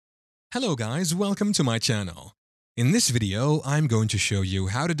Hello guys, welcome to my channel. In this video, I'm going to show you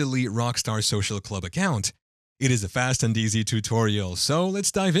how to delete Rockstar Social Club account. It is a fast and easy tutorial, so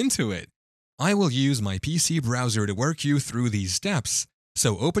let's dive into it. I will use my PC browser to work you through these steps.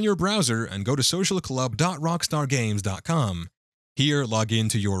 So open your browser and go to socialclub.rockstargames.com. Here, log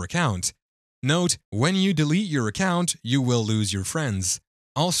into your account. Note, when you delete your account, you will lose your friends.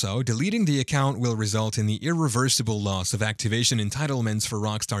 Also, deleting the account will result in the irreversible loss of activation entitlements for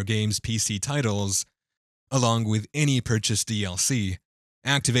Rockstar Games PC titles, along with any purchased DLC.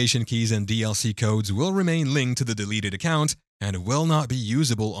 Activation keys and DLC codes will remain linked to the deleted account and will not be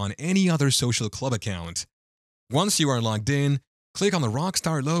usable on any other social club account. Once you are logged in, click on the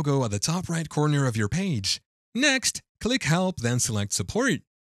Rockstar logo at the top right corner of your page. Next, click Help, then select Support.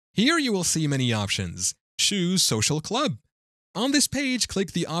 Here you will see many options. Choose Social Club. On this page,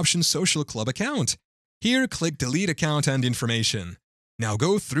 click the option Social Club Account. Here, click Delete Account and Information. Now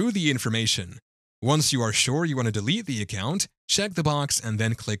go through the information. Once you are sure you want to delete the account, check the box and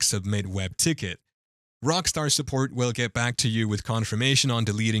then click Submit Web Ticket. Rockstar Support will get back to you with confirmation on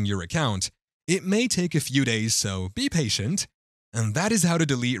deleting your account. It may take a few days, so be patient. And that is how to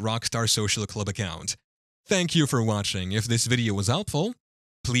delete Rockstar Social Club account. Thank you for watching. If this video was helpful,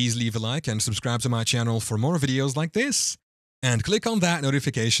 please leave a like and subscribe to my channel for more videos like this. And click on that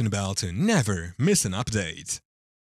notification bell to never miss an update.